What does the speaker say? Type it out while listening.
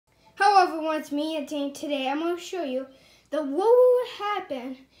everyone, it's me and today I'm going to show you what would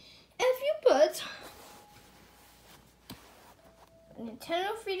happen if you put a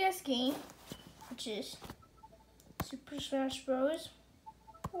Nintendo 3DS game, which is Super Smash Bros.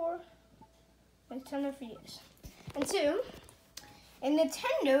 For Nintendo 3DS. And two, a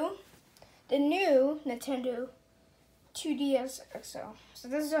Nintendo, the new Nintendo 2DSXL. So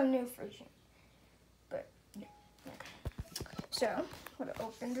this is a new version. But, yeah. Okay. So, I'm going to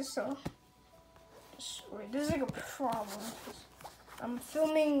open this up. Wait, this is like a problem. I'm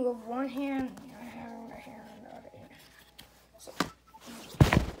filming with one hand, and I have my hand in the other hand. So,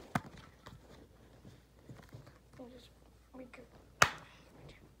 I'll just make it.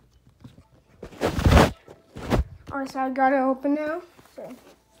 Alright, so I got it open now. So,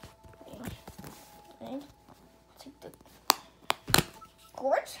 and take the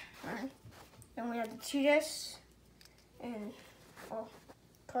cord. Alright. Then we have the 2DS and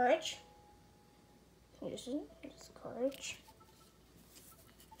cartridge. This is cartridge.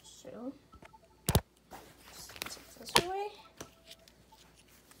 So, let's take this away.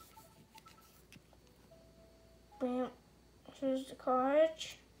 Bam. Here's the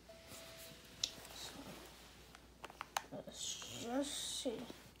cartridge. So, let's just see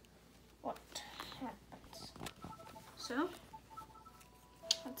what happens. So,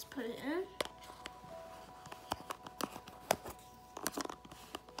 let's put it in.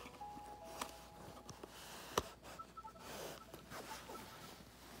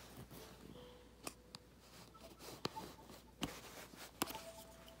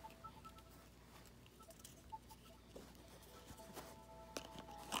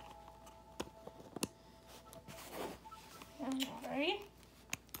 Alright.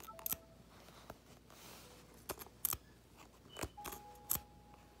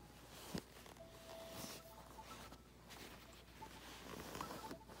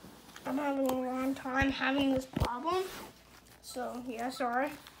 I'm having a long time having this problem, so yeah, sorry.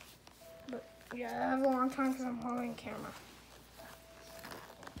 But yeah, I have a long time because I'm holding camera.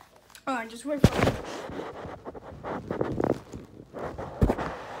 Alright, just wait for it.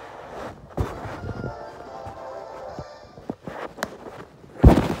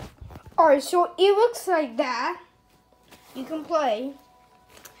 Alright, so it looks like that. You can play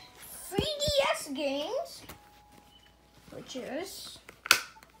 3DS games, which is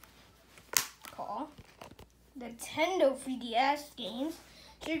called Nintendo 3DS games.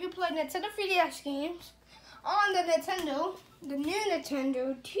 So you can play Nintendo 3DS games on the new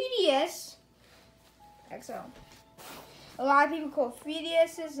Nintendo 2DS XL. A lot of people call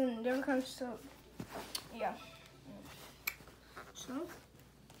 3DSs and different kinds of stuff. Yeah. So,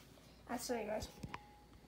 that's it, guys.